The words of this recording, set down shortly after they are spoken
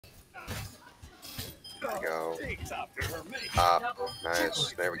There we go.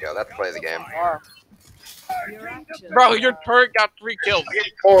 Nice. There we go. That's play of the game. Bro, your turret got 3 kills.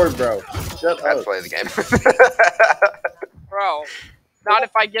 Forward, bro. Shut That's up. play of the game. Bro, not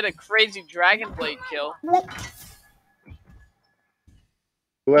if I get a crazy Dragon Blade kill.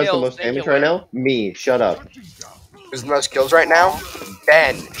 Who has the Kills, most thank damage you, right Larry. now? Me. Shut up. Who's the most kills right now?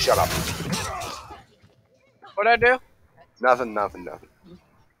 Ben. Shut up. What'd I do? Nothing.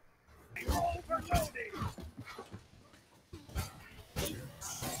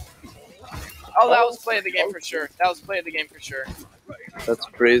 Oh, that was play of the game for sure. That's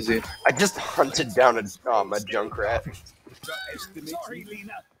crazy. I just hunted down a Junkrat. Sorry,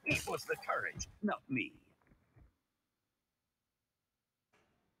 Lena. It was the courage, not me.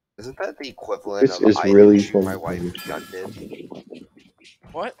 Isn't that the equivalent This of is I really didn't shoot my fun. wife gun did?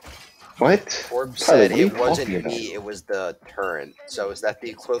 What? What? Forbes Tyler, said what are you it wasn't talking about? me, it was the turret. So is that the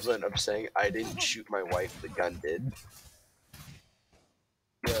equivalent of saying I didn't shoot my wife, the gun did?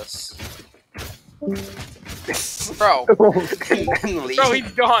 Yes. Bro. And then leave. Bro,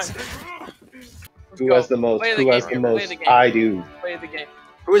 he's gone. Who has the most? Play the Who has game, the play most? the game. I do. Play the game.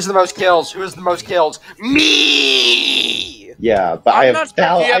 Who has the most kills? Who has the most kills? Me! Yeah, but I'm I not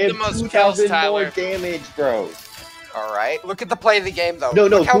have, sure if you I have have the most 2,000 kills, Tyler. more damage, bro. Alright, look at the play of the game though. No,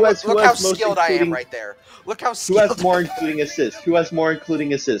 look how, who has look how most skilled I am including- right there. Look how Who skilled has more including assist? Who has more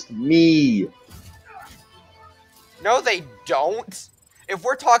including assist? Me. No, they don't. If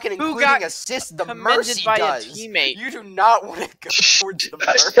we're talking Who including got assist, the commended Mercy by a does. teammate? You do not want to go towards the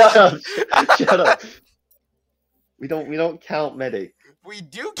Mercy. Shut up. Shut up. We don't count medic. We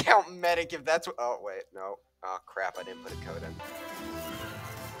do count medic if that's what. Oh wait, no. Oh crap! I didn't put a code in.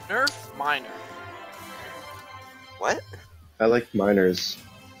 Nerf minor. What? I like miners.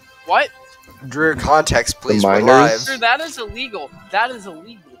 What? Drew, context, please. We're miners? live. Drew, that is illegal. That is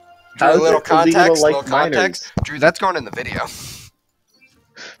illegal. Drew, How a is little it illegal to context. like Little context. Drew, that's going in the video.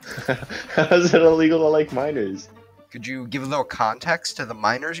 How is it illegal to like miners? Could you give a little context to the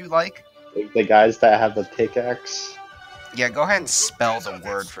miners you like? Like the guys that have the pickaxe. Yeah, go ahead and spell the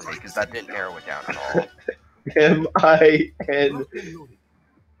word for me, because that didn't narrow it down at all. M-I-N.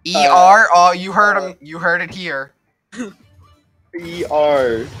 E-R? Oh, you heard him. You heard it here.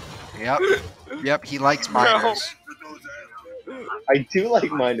 E-R. Yep. Yep, he likes miners. I do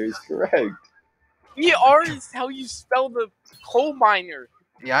like miners, correct. ER is how you spell the coal miner.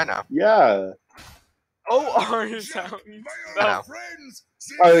 Yeah, I know. Yeah. OR is how you I know. spell.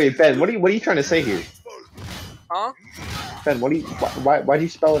 Oh wait, Ben, what are you trying to say here? Huh? Ben, why do you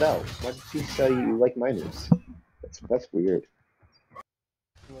spell it out? Why did you say you like miners? That's weird.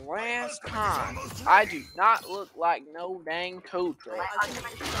 Last time, I do not look like no dang tow truck.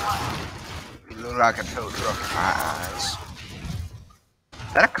 You look like a tow truck in my eyes.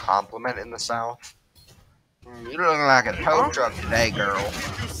 Is that a compliment in the South? You look like a tow truck today, girl.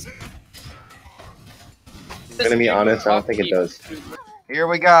 I'm gonna be honest, I don't think it does. Here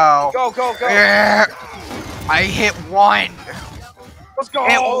we go. Go, go, go. Yeah. I hit one. Let's go.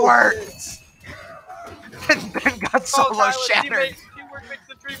 It worked. And Ben got solo Tyler, shattered. teammates, teamwork makes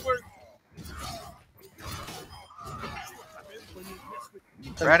the dream work.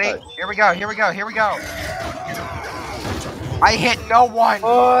 Ready? Here we go. Here we go. Here we go. I hit no one.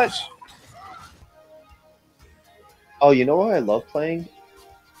 Push. Oh, you know what I love playing?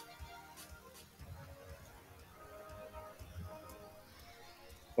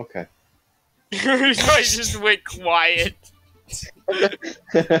 Okay. I just went quiet.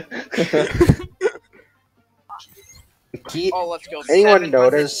 Oh, let's go. Anyone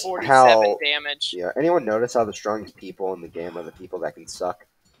notice 747 how- damage? Yeah. Anyone notice how the strongest people in the game are the people that can suck?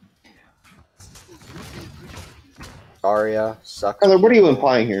 Arya sucks. Tyler, what are you people.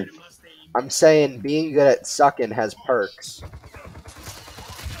 implying here? I'm saying being good at sucking has perks.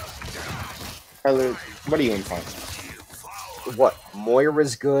 Tyler, what are you implying? What?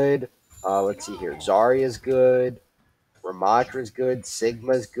 Moira's good. Let's see here. Zarya's good. Ramatra's good.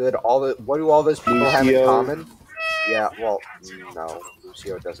 Sigma's good. What do all those people have in Lucio. common? Yeah, well, no.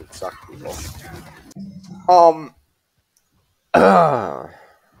 Lucio doesn't suck people.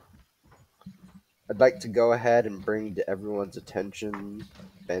 I'd like to go ahead and bring to everyone's attention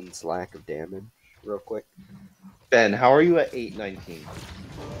Ben's lack of damage real quick. Ben, how are you at 819?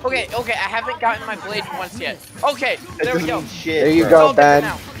 Okay, okay, I haven't gotten my blade once yet. Okay, there we go. Shit, There you bro. It's all go, Ben.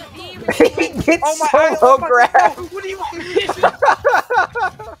 different now. It's Oh my! solo grab. Oh, what do you want me to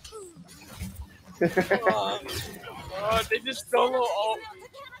do? They just solo ult.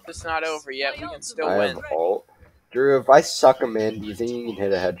 It's not over yet. We can still I win. have ult. Drew, if I suck him in, do you think you can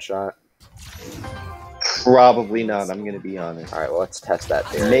hit a headshot? Probably not, I'm gonna be honest. Alright, well, let's test that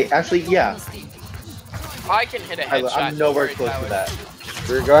theory. Actually, yeah. I can hit a Tyler, headshot. I'm don't nowhere worry, close Tyler. to that.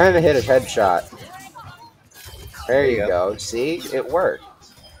 We're going to hit a headshot. There you go. See? It worked.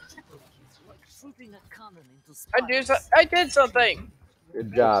 I did something.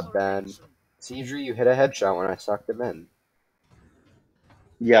 Good job, Ben. Cedra, you hit a headshot when I sucked him in.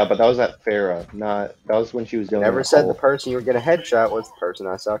 Yeah, but that was at Farah, not. That was when she was doing Never the said the whole. person you were getting a headshot was the person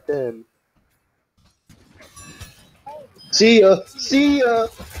I sucked in. See ya! See ya!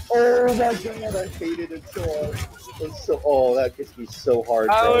 Oh my god, I hated it so hard. It's so. Oh, that gets me so hard,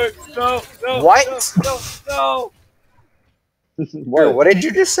 bro. Tyler, no, What? no. Dude, what did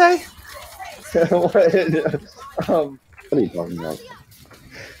you just say? What? What are you talking about?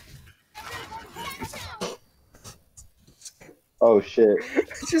 Oh shit. I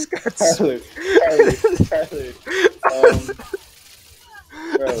just got Tyler,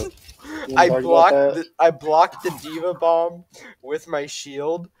 bro. You wanna talk about that? I blocked the diva bomb with my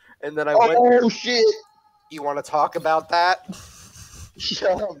shield, and then I went. Oh shit! You want to talk about that?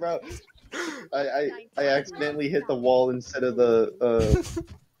 Shut up, bro. I accidentally hit the wall instead of the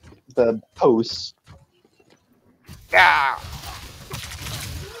post. Yeah.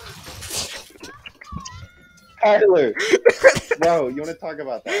 Tyler, bro, you want to talk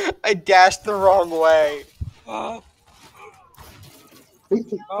about that? I dashed the wrong way. I'm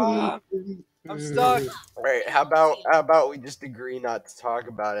stuck. Right? How about we just agree not to talk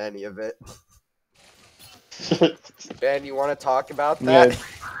about any of it? Ben, you want to talk about that?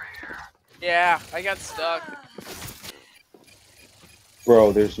 Yeah, I got stuck.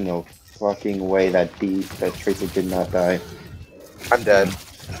 Bro, there's no fucking way that Tracer did not die. I'm dead.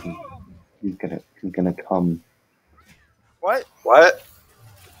 He's gonna come. What? What?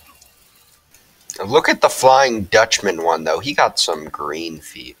 Look at the Flying Dutchman one though. He got some green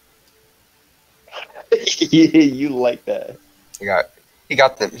feet. You like that? He got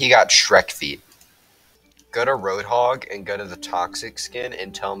Shrek feet. Go to Roadhog and go to the Toxic skin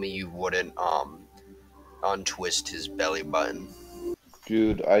and tell me you wouldn't untwist his belly button.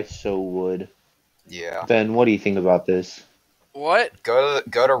 Dude, I so would. Yeah. Ben, what do you think about this? What? Go to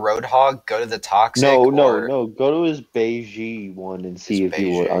Roadhog. Go to the Toxic. No. Go to his Beige one and see His if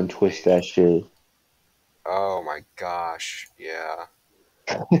you would Beijing. untwist that shit. Oh my gosh. Yeah.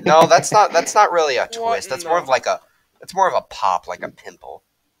 No, that's not really a twist. That's more of like a. It's more of a pop, like a pimple.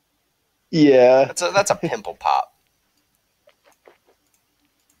 Yeah. That's a pimple pop.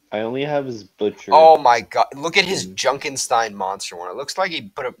 I only have his butcher. Oh my god! Look at his Junkenstein monster one. It looks like he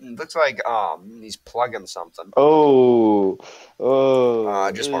he's plugging something. Oh.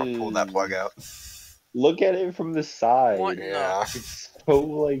 I just want to pull that plug out. Look at it from the side. What? Yeah. It's so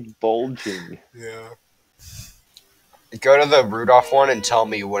like bulging. Yeah. Go to the Rudolph one and tell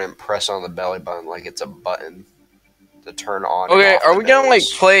me you wouldn't press on the belly button like it's a button to turn on. Okay, and off are the we gonna like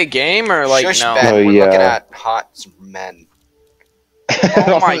nose. play a game or like Shush, no? Ben. Oh, We're yeah. looking at hot men.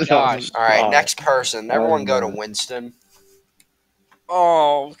 Oh my gosh. All right, next person. Everyone go to no. Winston.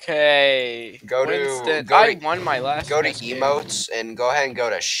 Okay. Go to- Winston. go I to- won my last. Go to West game. emotes and go ahead and go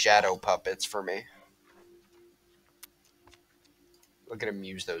to shadow puppets for me. Look at him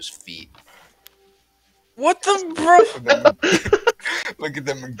use those feet. What the bro? Look at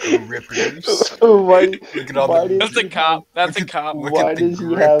them grippers. Why? Look at all Why the. did- That's a cop. That's a cop. Look Why at the does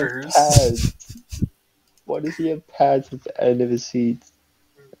he have grippers. pads? Why does he have pads at the end of his seat?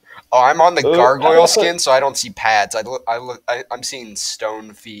 Oh, I'm on the gargoyle skin, so I don't see pads. I'm seeing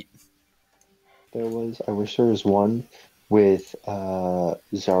stone feet. I wish there was one with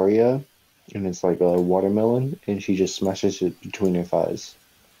Zarya, and it's like a watermelon, and she just smashes it between her thighs.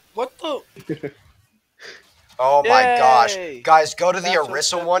 What the? Oh my gosh. Yay! Guys, go to the That's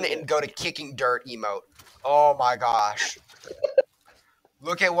Orisa what's one up. and go to Kicking Dirt emote. Oh my gosh.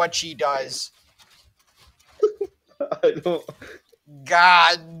 Look at what she does. I don't.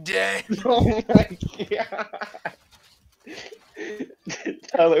 God damn. Oh my god.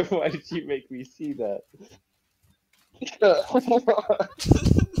 Tyler, why did you make me see that?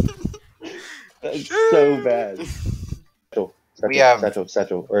 That's so bad. We have-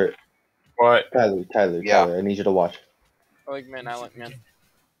 Satchel, or What? Tyler, Yeah. I need you to watch. I like men.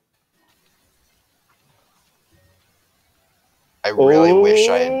 I really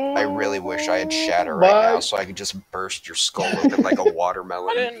wish I had Shatter right now so I could just burst your skull open like a I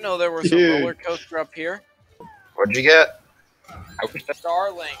watermelon. didn't know there was Dude. a roller coaster up here. What'd you get? The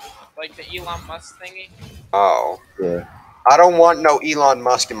Starlink, like the Elon Musk thingy. Oh. Yeah. I don't want no Elon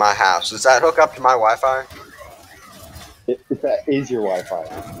Musk in my house. Does that hook up to my Wi-Fi? If that is your Wi-Fi.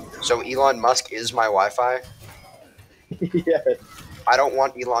 So Elon Musk is my Wi-Fi? Yeah. I don't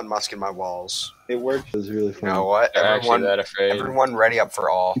want Elon Musk in my walls. It worked. It was really You fun. know what? They're actually Everyone, that afraid. everyone ready up for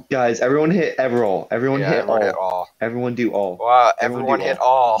all. Guys, everyone hit Everall. Everyone Yeah, hit everyone all. hit all. Everyone do all. Wow, Everyone everyone do hit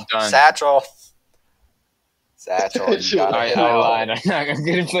all. Done. Satchel. Satchel, you Satchel. gotta I hit lied. all. I'm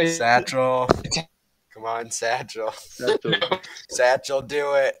gonna play. Satchel. Come on, Satchel. Satchel, Satchel,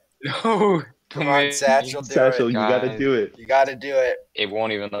 do it. No. Come on, Satchel, do Satchel, it. you gotta do it. You gotta do it. It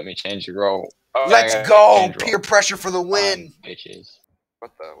won't even let me change the role. Oh, I Let's gotta go! change role. Peer pressure for the win! Fine, bitches.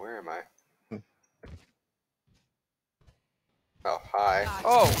 What the? Where am I? Oh, hi.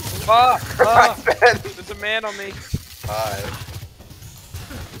 Oh, Hi, Ben. there's a man on me. Hi.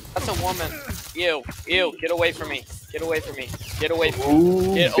 That's a woman. Ew, ew, get away from me. Get away from me. Get away from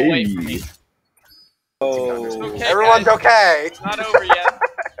me. Ooh, Get away from me. Oh, Okay, Everyone's guys. okay. It's not over yet.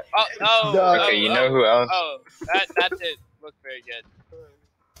 Oh, No. Okay, you know who else? Oh, that didn't look very good.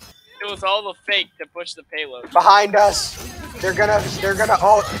 It was all the fake to push the payload. Behind us. They're gonna,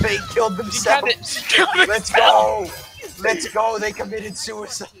 oh, they killed She got it. themselves. She got it. Let's go. Let's go. They committed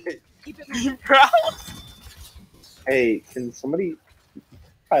suicide. Bro. hey, can somebody,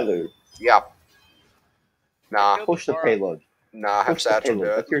 Tyler, Yep. Nah, push the payload. nah, have Push the Satchel do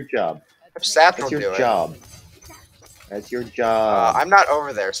payload. it. That's your job. Have Satchel That's do your it. job. That's your job. I'm not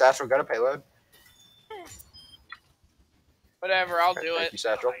over there. Satchel, got a payload? Whatever, I'll do Thank it. you,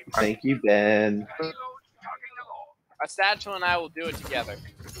 Satchel. Thank you, Ben. A Satchel and I will do it together.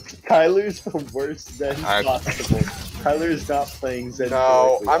 Tyler's the worst Zen I- possible. Tyler's not playing Zen.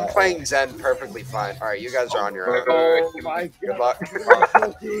 No, correctly I'm at all. playing Zen perfectly fine. Alright, you guys are on your own. Oh my Good god. luck.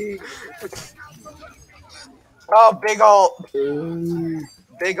 Oh, big ult.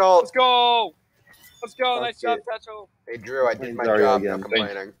 Big ult. Let's go! Let's go! Fuck Nice job, it. Satchel. Hey, Drew, I did my Sorry job. again. No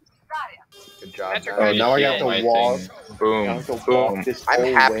complaining. Good job, That's man. Oh, now I Yeah, have to my walk. thing. I Boom. have to Boom. walk this I'm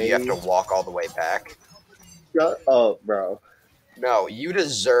whole happy way. you have to walk all the way back. Shut up, bro. No, you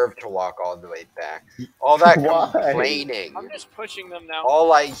deserve to walk all the way back. All that Why? complaining. I'm just pushing them now.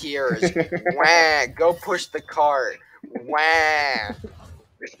 All I hear is, wah, go push the cart. Wah.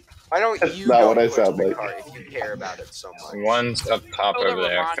 Why don't That's you not go what I push sound the like. cart if you care about it so much? One's up top Oh, there over were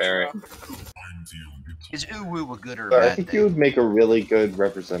there, mantra. ferret. Is uwu a good or a I bad think thing? you would make a really good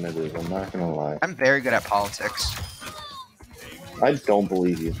representative. I'm not gonna lie. I'm very good at politics. I don't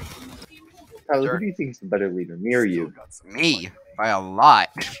believe you. Tyler, who do you think is the better leader, me or you? Me by a lot.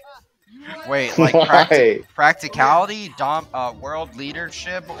 Wait, like Why? practicality, world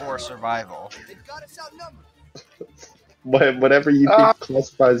leadership, or survival? Whatever you think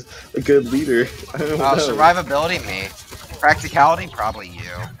classifies a good leader. I don't know. Survivability, me. Practicality, probably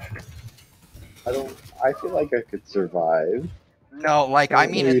you. I feel like I could survive. No, like I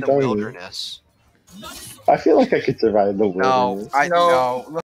What mean are in you the telling me? wilderness. I feel like I could survive the No, wilderness. I No.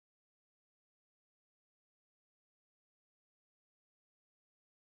 no.